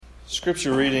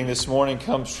Scripture reading this morning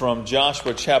comes from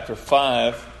Joshua chapter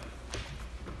 5.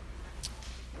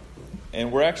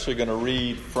 And we're actually going to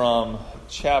read from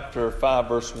chapter 5,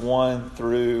 verse 1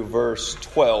 through verse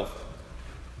 12.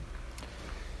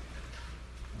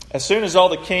 As soon as all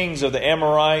the kings of the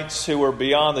Amorites who were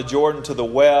beyond the Jordan to the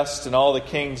west, and all the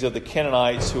kings of the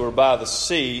Canaanites who were by the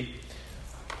sea,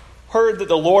 heard that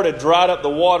the Lord had dried up the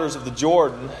waters of the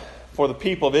Jordan for the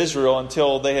people of Israel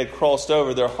until they had crossed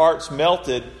over, their hearts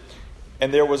melted,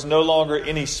 and there was no longer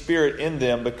any spirit in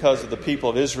them because of the people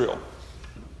of Israel.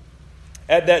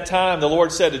 At that time the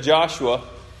Lord said to Joshua,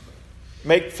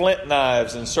 "Make flint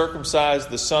knives and circumcise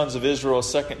the sons of Israel a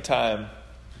second time."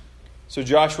 So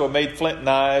Joshua made flint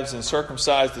knives and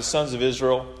circumcised the sons of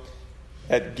Israel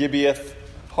at Gibeath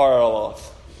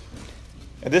Haaraloth.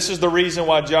 And this is the reason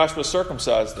why Joshua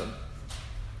circumcised them.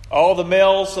 All the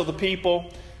males of the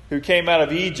people who came out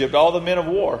of Egypt, all the men of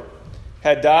war,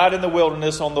 had died in the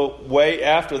wilderness on the way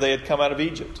after they had come out of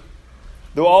Egypt.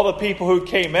 Though all the people who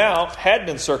came out had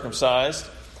been circumcised,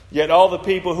 yet all the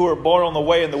people who were born on the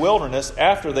way in the wilderness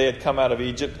after they had come out of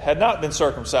Egypt had not been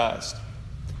circumcised.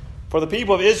 For the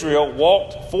people of Israel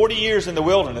walked 40 years in the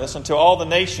wilderness until all the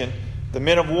nation, the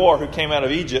men of war who came out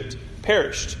of Egypt,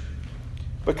 perished,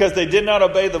 because they did not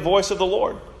obey the voice of the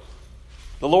Lord.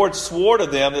 The Lord swore to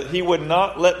them that he would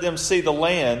not let them see the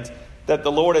land that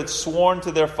the Lord had sworn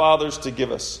to their fathers to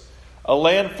give us, a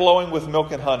land flowing with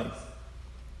milk and honey.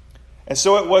 And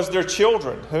so it was their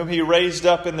children, whom he raised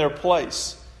up in their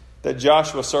place, that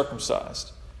Joshua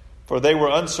circumcised. For they were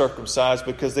uncircumcised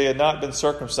because they had not been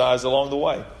circumcised along the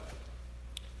way.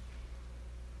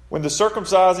 When the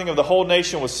circumcising of the whole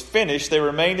nation was finished, they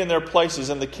remained in their places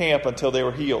in the camp until they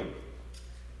were healed.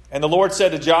 And the Lord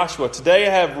said to Joshua, "Today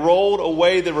I have rolled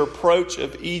away the reproach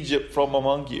of Egypt from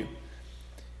among you."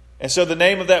 And so the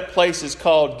name of that place is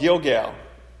called Gilgal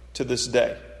to this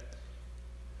day.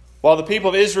 While the people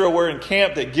of Israel were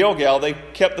encamped at Gilgal, they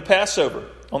kept the Passover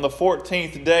on the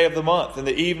 14th day of the month, in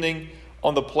the evening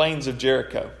on the plains of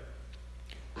Jericho.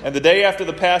 And the day after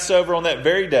the Passover, on that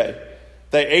very day,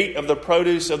 they ate of the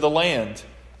produce of the land,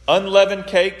 unleavened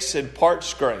cakes and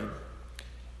parched grain.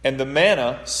 And the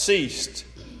manna ceased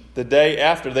the day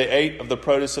after they ate of the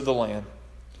produce of the land.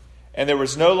 And there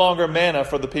was no longer manna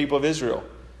for the people of Israel,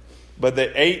 but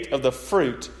they ate of the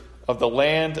fruit of the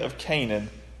land of Canaan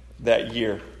that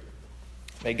year.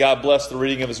 May God bless the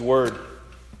reading of His Word.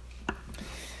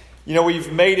 You know,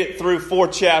 we've made it through 4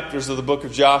 chapters of the book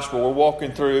of Joshua. We're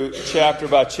walking through chapter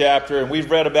by chapter, and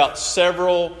we've read about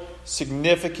several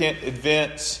significant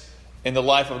events in the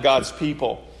life of God's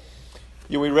people.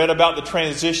 You know, we read about the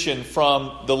transition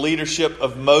from the leadership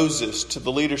of Moses to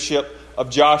the leadership of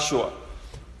Joshua.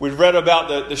 We've read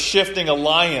about the shifting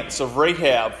alliance of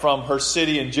Rahab from her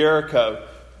city in Jericho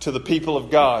to the people of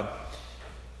God.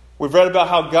 We've read about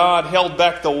how God held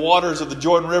back the waters of the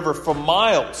Jordan River for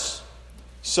miles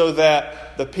so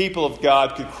that the people of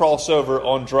God could cross over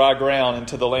on dry ground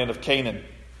into the land of Canaan.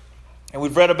 And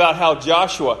we've read about how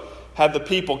Joshua had the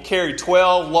people carry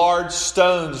 12 large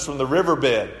stones from the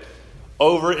riverbed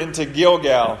over into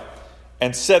Gilgal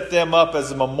and set them up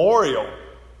as a memorial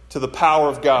to the power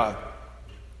of God.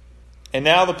 And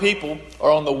now the people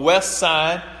are on the west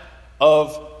side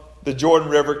of the Jordan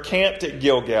River, camped at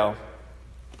Gilgal.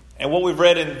 And what we've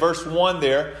read in verse 1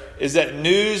 there is that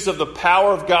news of the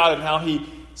power of God and how He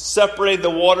separated the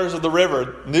waters of the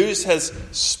river. News has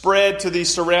spread to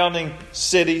these surrounding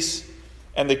cities,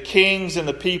 and the kings and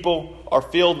the people are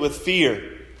filled with fear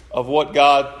of what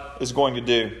God is going to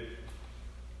do.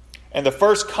 And the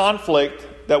first conflict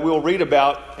that we'll read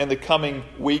about in the coming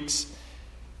weeks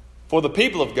for the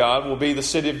people of God will be the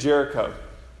city of Jericho.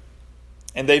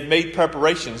 And they've made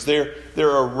preparations. They're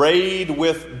arrayed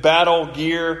with battle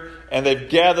gear, and they've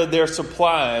gathered their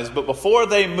supplies. But before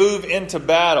they move into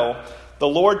battle, the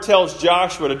Lord tells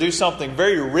Joshua to do something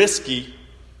very risky,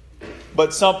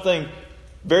 but something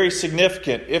very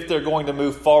significant if they're going to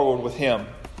move forward with Him.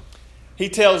 He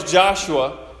tells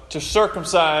Joshua to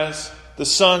circumcise the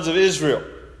sons of Israel.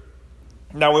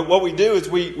 Now, what we do is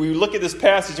we look at this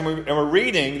passage and we're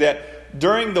reading that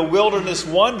during the wilderness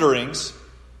wanderings,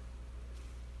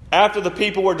 after the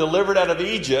people were delivered out of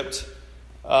Egypt,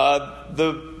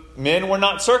 the men were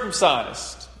not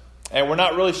circumcised. And we're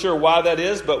not really sure why that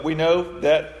is, but we know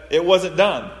that it wasn't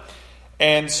done.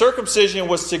 And circumcision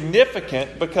was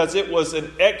significant because it was an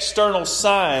external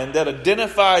sign that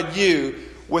identified you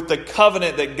with the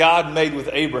covenant that God made with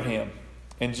Abraham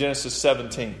in Genesis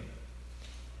 17.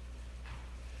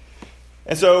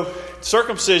 And so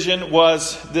circumcision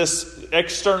was this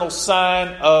external sign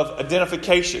of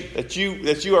identification, that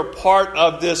you are part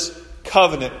of this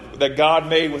covenant that God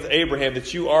made with Abraham,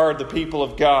 that you are the people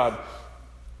of God.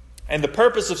 And the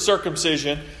purpose of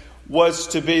circumcision was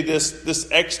to be this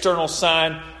external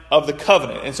sign of the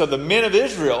covenant. And so the men of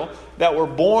Israel that were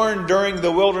born during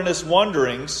the wilderness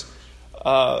wanderings,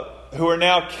 who are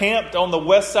now camped on the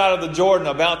west side of the Jordan,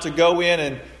 about to go in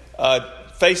and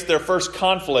face their first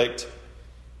conflict,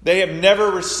 they have never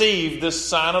received this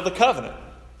sign of the covenant.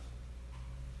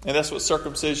 And that's what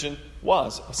circumcision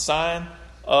was, a sign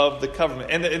of the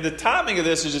covenant. And the timing of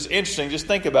this is just interesting. Just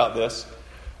think about this.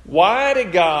 Why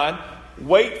did God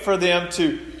wait for them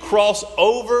to cross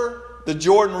over the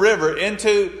Jordan River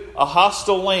into a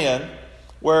hostile land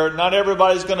where not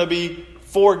everybody's going to be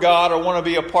for God or want to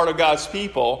be a part of God's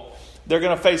people? They're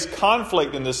going to face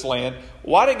conflict in this land.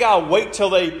 Why did God wait till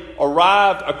they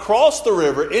arrived across the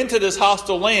river into this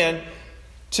hostile land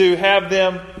to have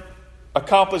them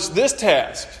accomplish this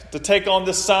task, to take on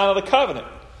this sign of the covenant?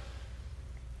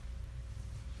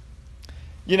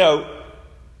 You know,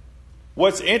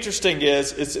 what's interesting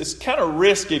is it's kind of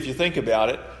risky if you think about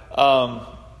it.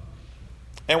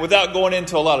 And without going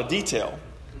into a lot of detail,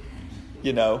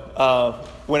 you know,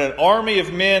 when an army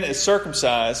of men is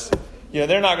circumcised, you know,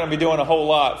 they're not going to be doing a whole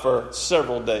lot for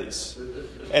several days.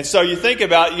 And so you think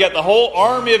about it, you got the whole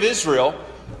army of Israel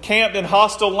camped in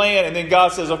hostile land, and then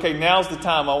God says, okay, now's the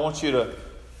time. I want you to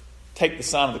take the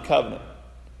sign of the covenant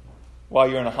while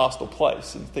you're in a hostile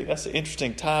place. And I think that's an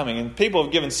interesting timing. And people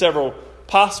have given several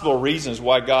possible reasons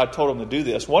why God told them to do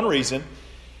this. One reason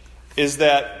is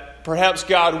that perhaps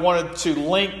God wanted to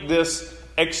link this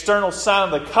external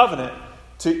sign of the covenant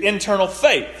to internal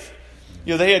faith.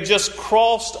 You know, they had just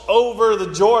crossed over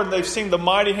the Jordan. They've seen the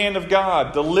mighty hand of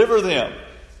God deliver them,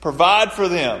 provide for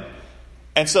them.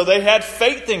 And so they had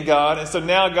faith in God. And so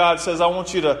now God says, I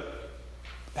want you to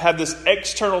have this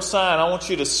external sign. I want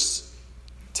you to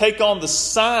take on the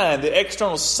sign, the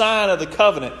external sign of the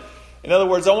covenant. In other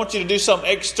words, I want you to do something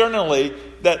externally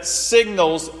that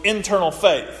signals internal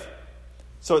faith.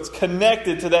 So it's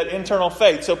connected to that internal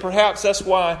faith. So perhaps that's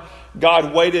why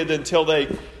God waited until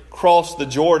they crossed the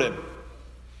Jordan.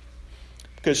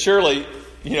 Because surely,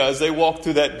 you know, as they walked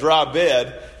through that dry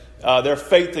bed, their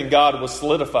faith in God was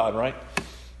solidified, right?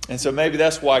 And so maybe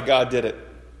that's why God did it.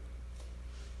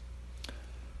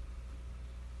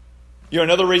 You know,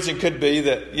 another reason could be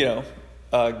that, you know,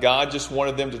 God just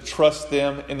wanted them to trust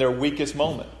them in their weakest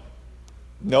moment.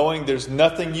 Knowing there's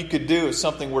nothing you could do if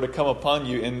something were to come upon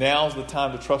you, and now's the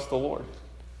time to trust the Lord.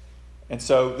 And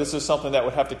so this is something that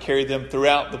would have to carry them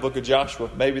throughout the book of Joshua.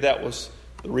 Maybe that was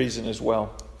the reason as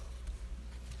well.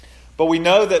 But we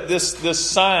know that this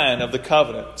sign of the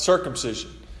covenant, circumcision,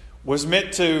 was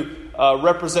meant to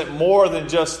represent more than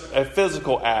just a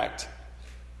physical act.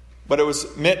 But it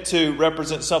was meant to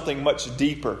represent something much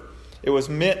deeper. It was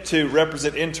meant to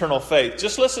represent internal faith.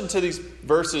 Just listen to these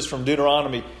verses from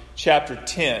Deuteronomy chapter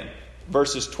 10,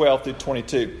 verses 12 through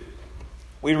 22.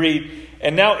 We read,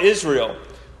 "And now Israel,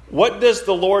 what does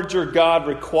the Lord your God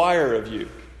require of you?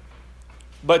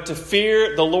 But to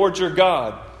fear the Lord your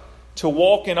God, to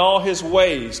walk in all his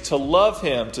ways, to love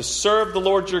him, to serve the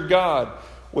Lord your God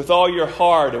with all your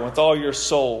heart and with all your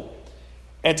soul,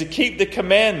 and to keep the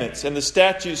commandments and the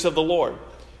statutes of the Lord,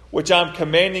 which I'm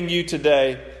commanding you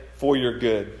today for your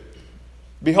good.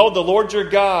 Behold, the Lord your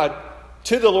God,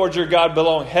 to the Lord your God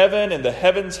belong heaven and the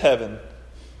heavens heaven,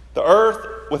 the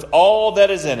earth with all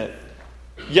that is in it.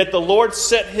 Yet the Lord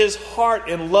set his heart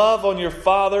in love on your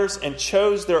fathers and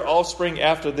chose their offspring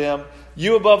after them,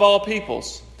 you above all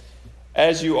peoples,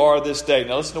 as you are this day."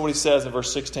 Now listen to what he says in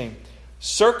verse 16.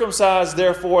 "Circumcise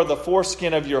therefore the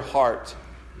foreskin of your heart,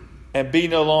 and be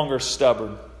no longer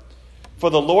stubborn. For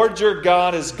the Lord your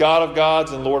God is God of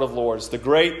gods and Lord of lords, the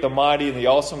great, the mighty, and the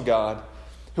awesome God,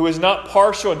 who is not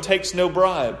partial and takes no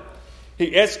bribe.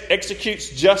 He executes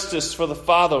justice for the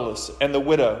fatherless and the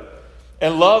widow,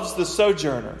 and loves the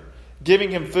sojourner, giving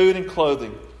him food and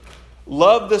clothing.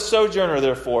 Love the sojourner,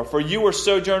 therefore, for you were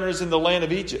sojourners in the land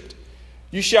of Egypt.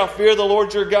 You shall fear the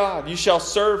Lord your God. You shall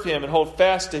serve him and hold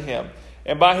fast to him,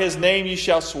 and by his name you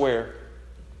shall swear.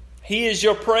 He is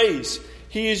your praise.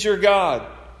 He is your God,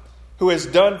 who has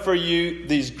done for you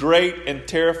these great and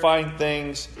terrifying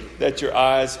things that your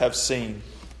eyes have seen.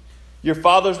 Your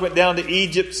fathers went down to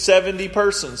Egypt 70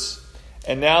 persons,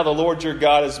 and now the Lord your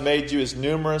God has made you as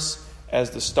numerous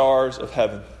as the stars of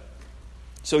heaven."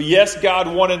 So yes, God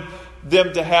wanted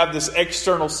them to have this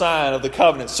external sign of the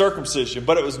covenant, circumcision,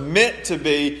 but it was meant to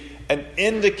be an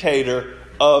indicator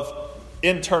of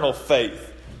internal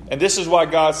faith. And this is why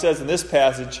God says in this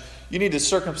passage, you need to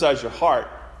circumcise your heart.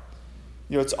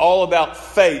 You know, it's all about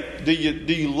faith. Do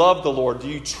you love the Lord? Do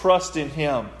you trust in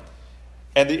him?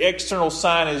 And the external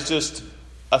sign is just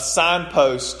a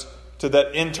signpost to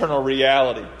that internal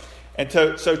reality. And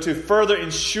so to further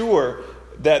ensure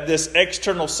that this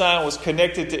external sign was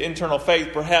connected to internal faith,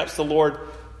 perhaps the Lord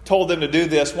told them to do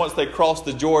this once they crossed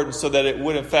the Jordan, so that it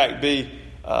would in fact be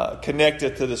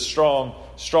connected to the strong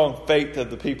faith of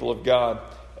the people of God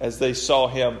as they saw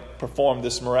him perform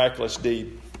this miraculous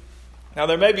deed. Now,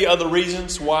 there may be other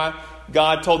reasons why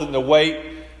God told them to wait,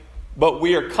 but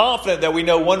we are confident that we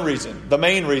know one reason, the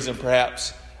main reason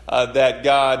perhaps, that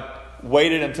God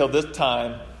waited until this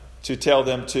time to tell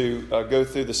them to go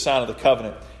through the sign of the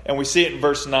covenant. And we see it in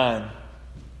verse 9.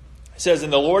 It says,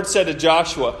 "And the Lord said to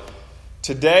Joshua,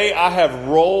 Today I have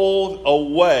rolled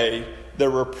away the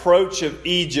reproach of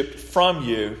Egypt from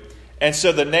you." And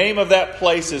so the name of that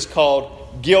place is called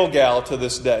Gilgal to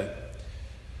this day.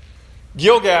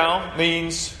 Gilgal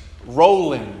means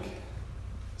rolling.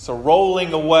 It's a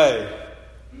rolling away.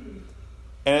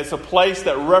 And it's a place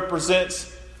that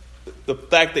represents the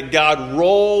fact that God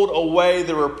rolled away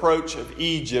the reproach of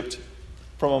Egypt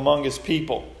from among his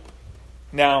people.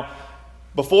 Now,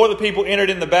 before the people entered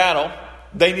in the battle,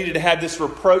 they needed to have this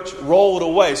reproach rolled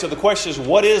away. So the question is,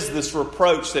 what is this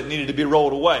reproach that needed to be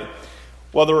rolled away?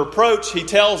 Well, the reproach, he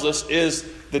tells us, is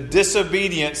the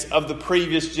disobedience of the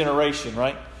previous generation,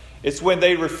 right? It's when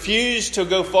they refused to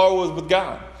go forward with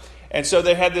God. And so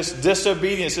they had this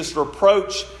disobedience, this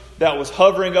reproach that was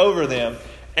hovering over them.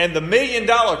 And the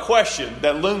million-dollar question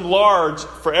that loomed large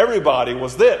for everybody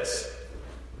was this: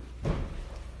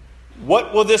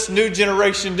 what will this new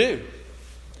generation do?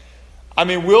 I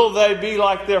mean, will they be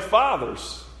like their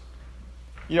fathers?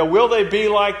 Will they be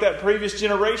like that previous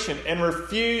generation and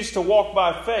refuse to walk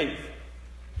by faith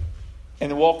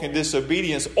and walk in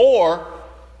disobedience? Or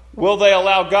will they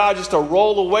allow God just to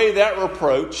roll away that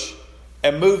reproach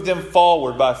and move them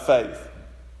forward by faith?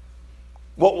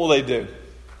 What will they do?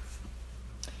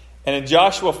 And in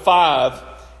Joshua 5,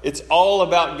 it's all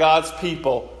about God's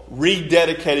people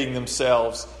rededicating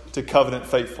themselves to covenant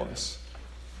faithfulness.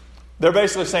 They're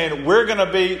basically saying, we're going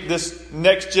to be this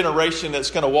next generation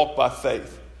that's going to walk by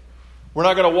faith. We're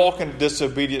not going to walk in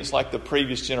disobedience like the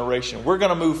previous generation. We're going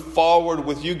to move forward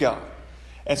with you, God.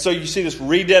 And so you see this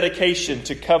rededication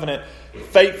to covenant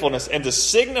faithfulness. And to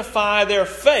signify their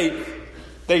faith,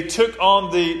 they took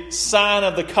on the sign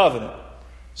of the covenant,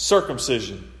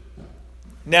 circumcision.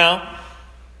 Now,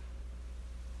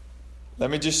 let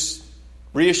me just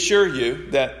reassure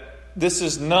you that this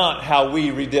is not how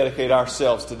we rededicate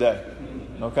ourselves today.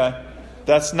 Okay?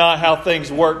 That's not how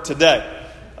things work today.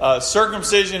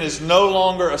 Circumcision is no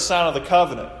longer a sign of the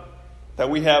covenant that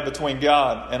we have between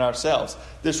God and ourselves.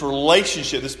 This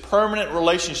relationship, this permanent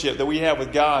relationship that we have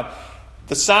with God,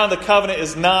 the sign of the covenant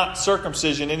is not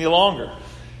circumcision any longer.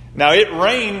 Now, it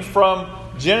reigned from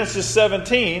Genesis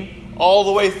 17 all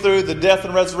the way through the death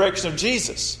and resurrection of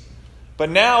Jesus. But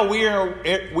now we are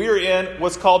in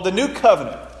what's called the new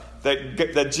covenant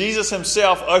that Jesus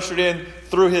himself ushered in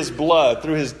through his blood,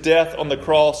 through his death on the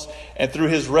cross, and through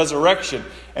his resurrection.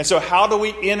 And so how do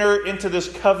we enter into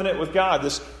this covenant with God,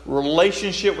 this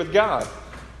relationship with God?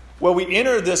 Well, we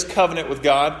enter this covenant with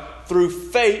God through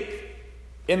faith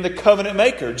in the covenant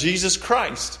maker, Jesus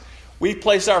Christ. We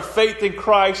place our faith in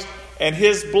Christ, and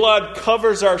his blood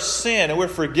covers our sin, and we're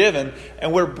forgiven,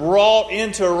 and we're brought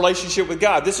into a relationship with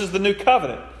God. This is the new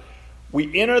covenant.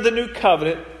 We enter the new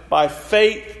covenant by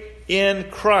faith in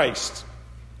Christ.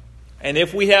 And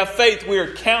if we have faith, we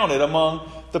are counted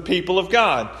among the people of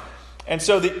God. And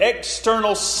so the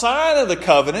external sign of the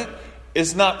covenant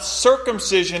is not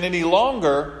circumcision any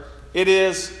longer. It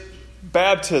is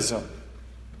baptism.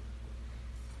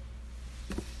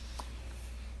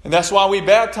 And that's why we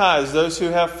baptize those who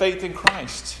have faith in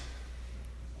Christ.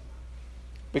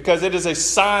 Because it is a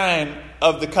sign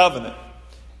of the covenant.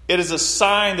 It is a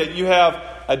sign that you have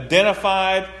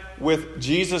identified with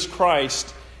Jesus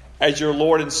Christ as your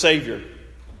Lord and Savior.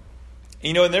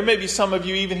 And there may be some of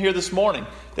you even here this morning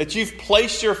that you've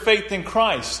placed your faith in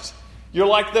Christ. You're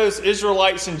like those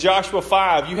Israelites in Joshua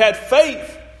 5. You had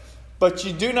faith, but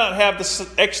you do not have the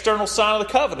external sign of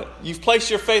the covenant. You've placed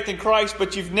your faith in Christ,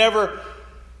 but you've never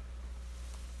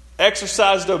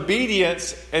exercised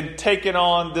obedience and taken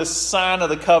on this sign of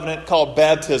the covenant called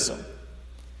baptism.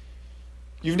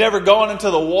 You've never gone into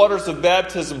the waters of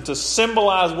baptism to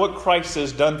symbolize what Christ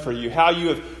has done for you, how you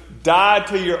have died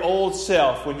to your old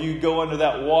self when you go into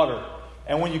that water.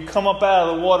 And when you come up out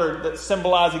of the water, that's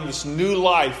symbolizing this new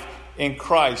life in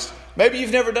Christ. Maybe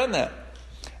you've never done that.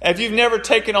 And if you've never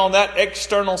taken on that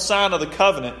external sign of the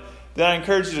covenant, then I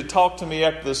encourage you to talk to me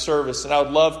after the service, and I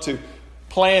would love to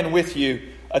plan with you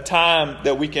a time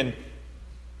that we can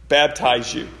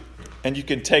baptize you and you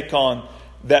can take on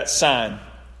that sign.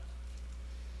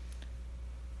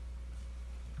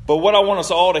 But what I want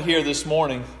us all to hear this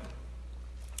morning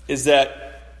is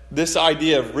that this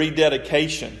idea of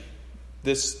rededication,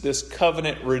 this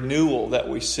covenant renewal that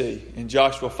we see in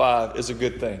Joshua 5 is a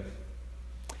good thing.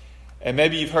 And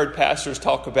maybe you've heard pastors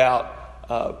talk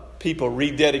about people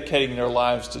rededicating their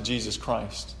lives to Jesus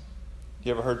Christ.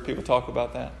 You ever heard people talk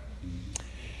about that?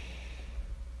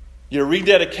 Your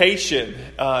rededication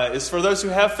is for those who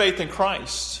have faith in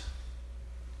Christ.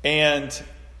 And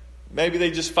maybe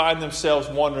they just find themselves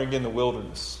wandering in the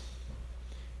wilderness.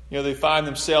 They find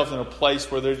themselves in a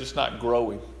place where they're just not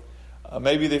growing.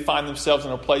 Maybe they find themselves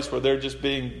in a place where they're just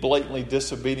being blatantly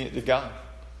disobedient to God.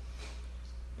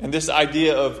 And this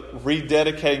idea of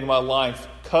rededicating my life,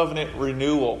 covenant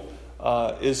renewal,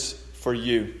 is for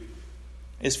you.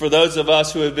 It's for those of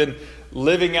us who have been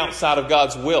living outside of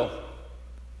God's will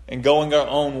and going our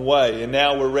own way, and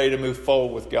now we're ready to move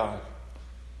forward with God.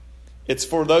 It's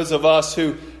for those of us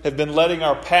who have been letting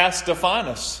our past define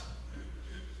us.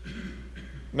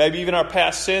 Maybe even our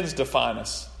past sins define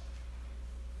us.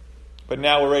 But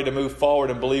now we're ready to move forward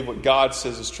and believe what God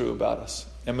says is true about us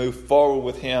and move forward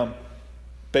with Him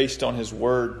based on His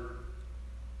Word.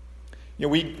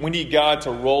 We need God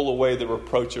to roll away the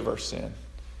reproach of our sin.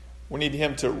 We need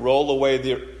Him to roll away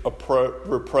the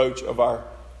reproach of our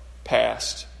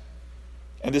past.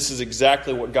 And this is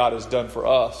exactly what God has done for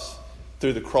us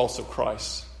through the cross of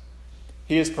Christ.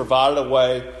 He has provided a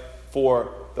way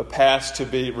for the past to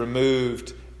be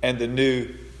removed and the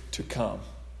new to come.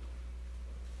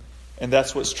 And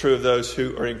that's what's true of those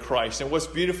who are in Christ. And what's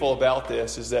beautiful about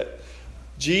this is that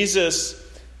Jesus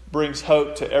brings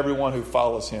hope to everyone who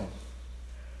follows Him.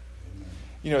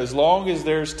 As long as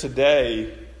there's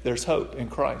today, there's hope in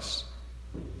Christ.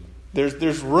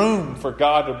 There's room for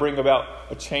God to bring about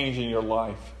a change in your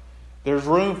life. There's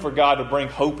room for God to bring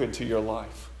hope into your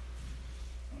life.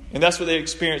 And that's what they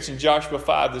experienced in Joshua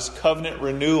 5, this covenant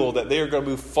renewal, that they are going to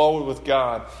move forward with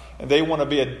God. And they want to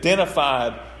be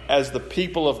identified as the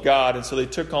people of God. And so they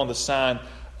took on the sign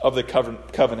of the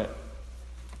covenant.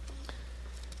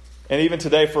 And even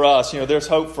today for us, there's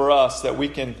hope for us that we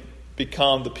can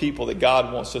become the people that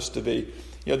God wants us to be.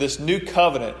 This new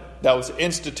covenant that was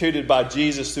instituted by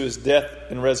Jesus through His death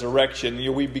and resurrection,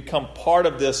 we become part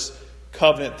of this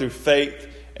covenant through faith,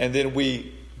 and then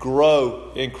we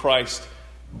grow in Christ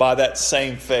by that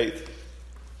same faith.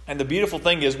 And the beautiful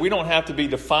thing is we don't have to be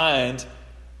defined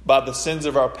by the sins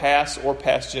of our past or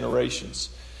past generations.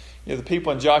 The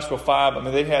people in Joshua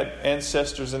 5, they had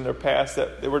ancestors in their past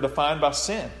that they were defined by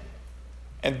sin.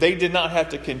 And they did not have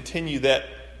to continue that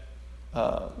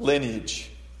lineage.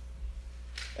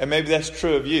 And maybe that's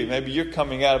true of you. Maybe you're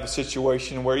coming out of a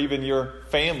situation where even your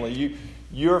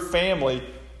family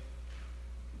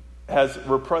has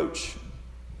reproach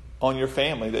on your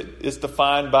family that is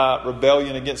defined by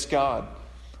rebellion against God.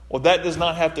 Well, that does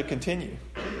not have to continue.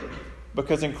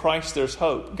 Because in Christ there's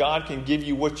hope. God can give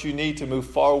you what you need to move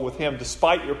forward with Him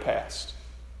despite your past.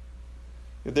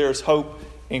 There is hope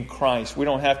in Christ. We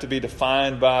don't have to be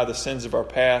defined by the sins of our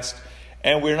past.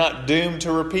 And we're not doomed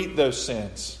to repeat those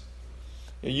sins.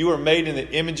 You are made in the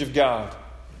image of God.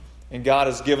 And God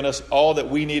has given us all that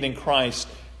we need in Christ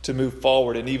to move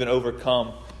forward and even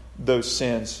overcome those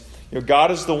sins.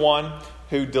 God is the one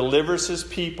who delivers His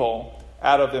people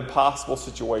out of impossible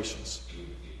situations.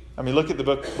 Look at the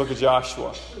book of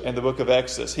Joshua and the book of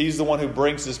Exodus. He's the one who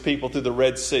brings His people through the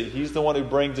Red Sea. He's the one who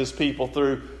brings His people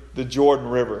through the Jordan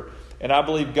River. And I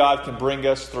believe God can bring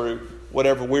us through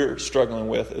whatever we're struggling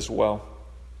with as well.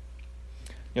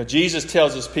 Jesus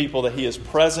tells His people that He is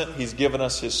present. He's given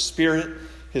us His Spirit,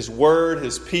 His Word,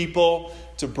 His people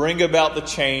to bring about the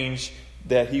change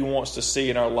that He wants to see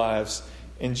in our lives.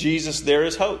 In Jesus, there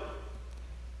is hope.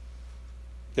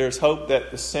 There is hope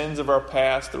that the sins of our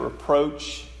past, the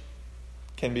reproach,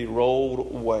 can be rolled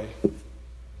away.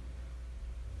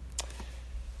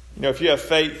 If you have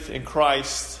faith in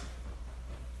Christ,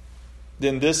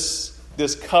 then this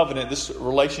covenant, this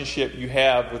relationship you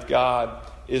have with God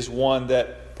is one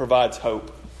that provides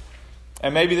hope.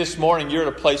 And maybe this morning you're at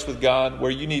a place with God where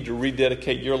you need to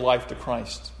rededicate your life to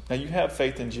Christ. Now you have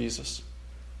faith in Jesus.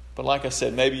 But like I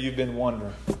said, maybe you've been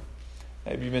wondering.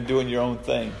 Maybe you've been doing your own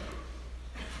thing.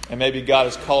 And maybe God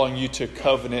is calling you to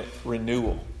covenant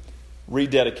renewal,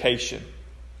 rededication.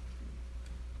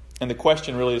 And the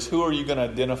question really is, who are you going to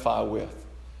identify with?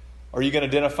 Are you going to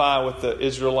identify with the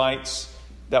Israelites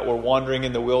that were wandering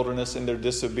in the wilderness in their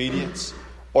disobedience?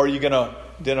 Or are you going to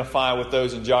identify with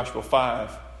those in Joshua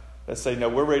 5 that say, no,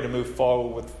 we're ready to move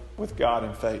forward with God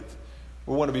in faith.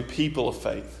 We want to be people of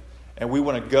faith. And we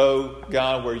want to go,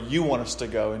 God, where you want us to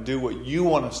go and do what you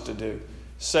want us to do.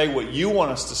 Say what you want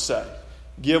us to say.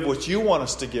 give what you want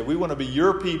us to give. We want to be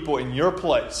your people in your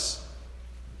place.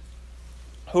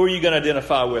 Who are you going to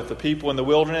identify with? The people in the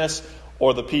wilderness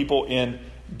or the people in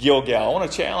Gilgal? I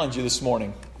want to challenge you this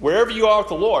morning. Wherever you are with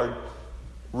the Lord,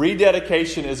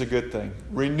 rededication is a good thing.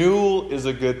 Renewal is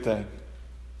a good thing.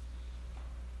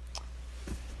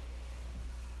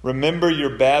 Remember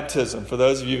your baptism. For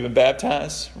those of you who have been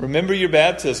baptized, remember your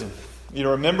baptism.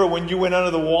 Remember when you went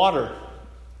under the water,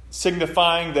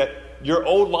 signifying that your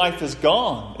old life is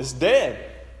gone, is dead.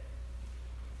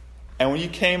 And when you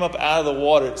came up out of the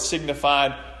water, it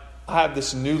signified, I have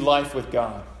this new life with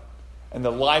God. And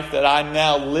the life that I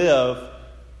now live,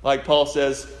 like Paul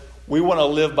says, we want to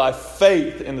live by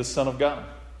faith in the Son of God.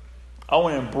 I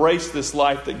want to embrace this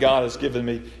life that God has given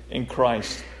me in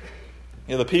Christ.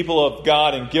 The people of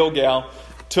God in Gilgal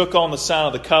took on the sign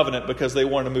of the covenant because they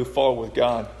wanted to move forward with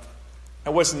God.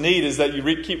 And what's neat is that you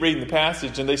keep reading the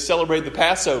passage and they celebrate the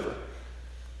Passover.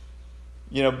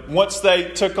 Once they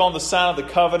took on the sign of the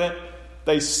covenant,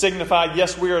 they signified,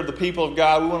 yes, we are the people of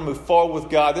God. We want to move forward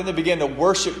with God. Then they began to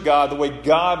worship God the way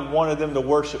God wanted them to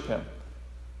worship Him.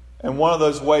 And one of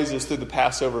those ways is through the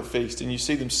Passover feast. And you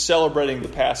see them celebrating the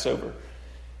Passover.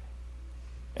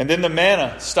 And then the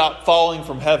manna stopped falling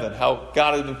from heaven. How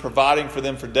God had been providing for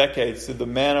them for decades through the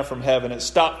manna from heaven. It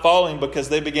stopped falling because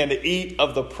they began to eat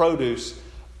of the produce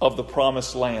of the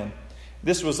promised land.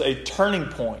 This was a turning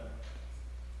point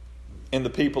in the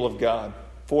people of God,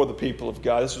 for the people of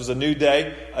God. This was a new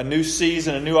day, a new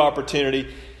season, a new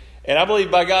opportunity. And I believe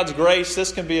by God's grace,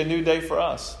 this can be a new day for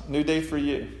us, a new day for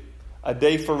you. A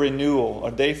day for renewal,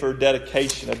 a day for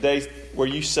dedication, a day where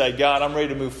you say, God, I'm ready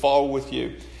to move forward with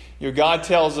you. God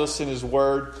tells us in His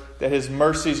Word that His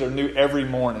mercies are new every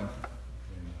morning.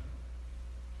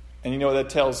 And you know what that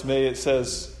tells me? It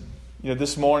says,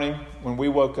 this morning when we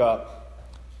woke up,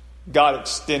 God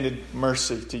extended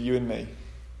mercy to you and me.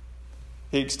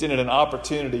 He extended an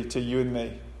opportunity to you and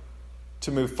me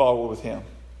to move forward with Him,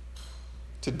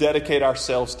 to dedicate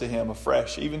ourselves to Him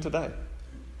afresh, even today,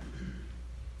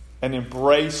 and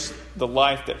embrace the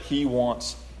life that He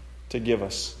wants to give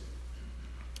us.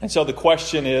 And so the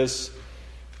question is,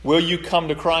 will you come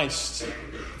to Christ?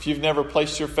 If you've never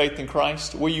placed your faith in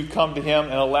Christ, will you come to Him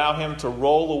and allow Him to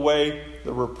roll away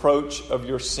the reproach of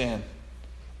your sin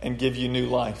and give you new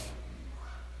life?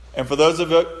 And for those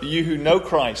of you who know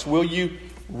Christ, will you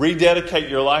rededicate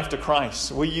your life to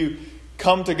Christ? Will you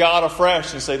come to God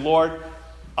afresh and say, Lord,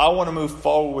 I want to move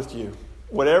forward with you.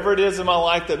 Whatever it is in my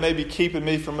life that may be keeping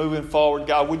me from moving forward,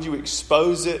 God, would you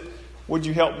expose it? Would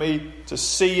you help me to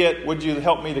see it? Would you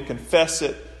help me to confess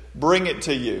it? Bring it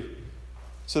to you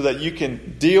so that you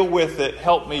can deal with it,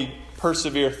 help me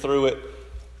persevere through it,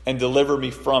 and deliver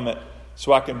me from it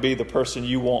so I can be the person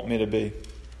you want me to be.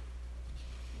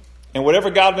 And whatever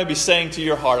God may be saying to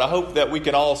your heart, I hope that we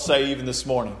can all say even this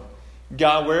morning,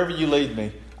 God, wherever you lead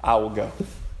me, I will go.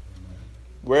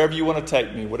 Wherever you want to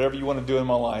take me, whatever you want to do in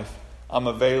my life, I'm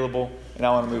available and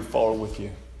I want to move forward with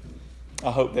you.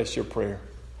 I hope that's your prayer.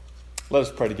 Let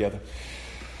us pray together.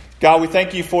 God, we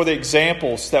thank you for the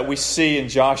examples that we see in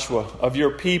Joshua of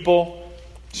your people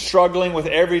struggling with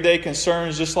everyday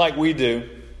concerns just like we do.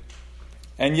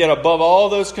 And yet above all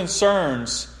those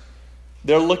concerns,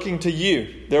 they're looking to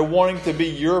you. They're wanting to be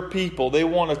your people. They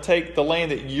want to take the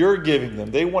land that you're giving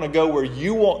them. They want to go where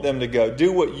you want them to go.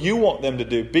 Do what you want them to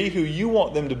do. Be who you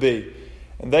want them to be.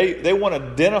 And they want to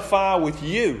identify with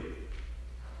you.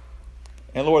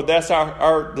 And Lord, that's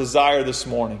our desire this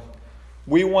morning.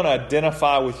 We want to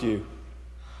identify with you.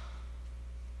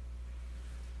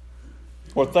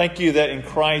 Lord, thank you that in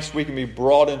Christ we can be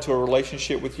brought into a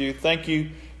relationship with you. Thank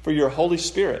you for your Holy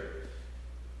Spirit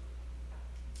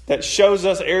that shows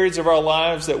us areas of our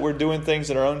lives that we're doing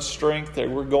things in our own strength, that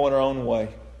we're going our own way.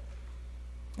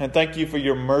 And thank you for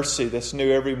your mercy that's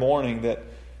new every morning, that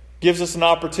gives us an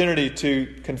opportunity to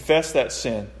confess that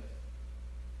sin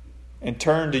and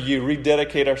turn to you,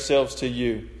 rededicate ourselves to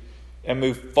you, and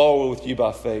move forward with you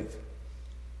by faith.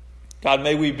 God,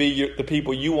 may we be the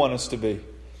people you want us to be.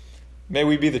 May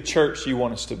we be the church you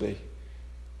want us to be.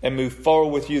 And move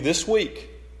forward with you this week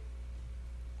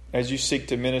as you seek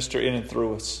to minister in and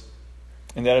through us.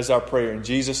 And that is our prayer. In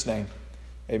Jesus' name,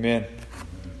 amen.